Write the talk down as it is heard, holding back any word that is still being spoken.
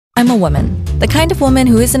a woman. The kind of woman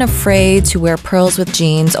who isn't afraid to wear pearls with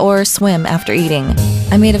jeans or swim after eating.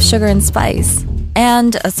 I'm made of sugar and spice,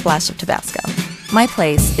 and a splash of Tabasco. My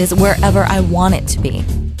place is wherever I want it to be.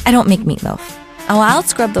 I don't make meatloaf. Oh, I'll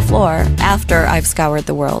scrub the floor after I've scoured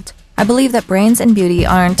the world. I believe that brains and beauty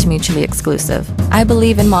aren't mutually exclusive. I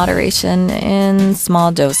believe in moderation in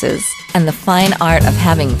small doses and the fine art of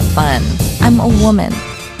having fun. I'm a woman.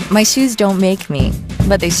 My shoes don't make me,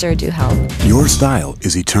 but they sure do help. Your style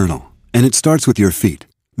is eternal, and it starts with your feet.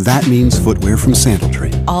 That means footwear from Sandal.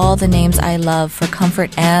 All the names I love for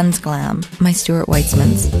comfort and glam. My Stuart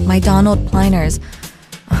Weitzmans, my Donald Pleiners.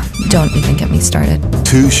 Don't even get me started.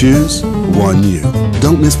 2 shoes, 1 you.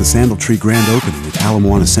 Don't miss the Sandal Grand Opening at Ala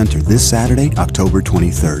Moana Center this Saturday, October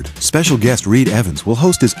 23rd. Special guest Reed Evans will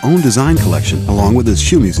host his own design collection along with his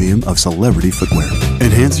shoe museum of celebrity footwear.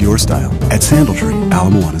 Enhance your style at Sandal Ala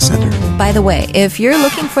Moana Center. By the way, if you're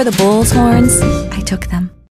looking for the bull's horns, I took them.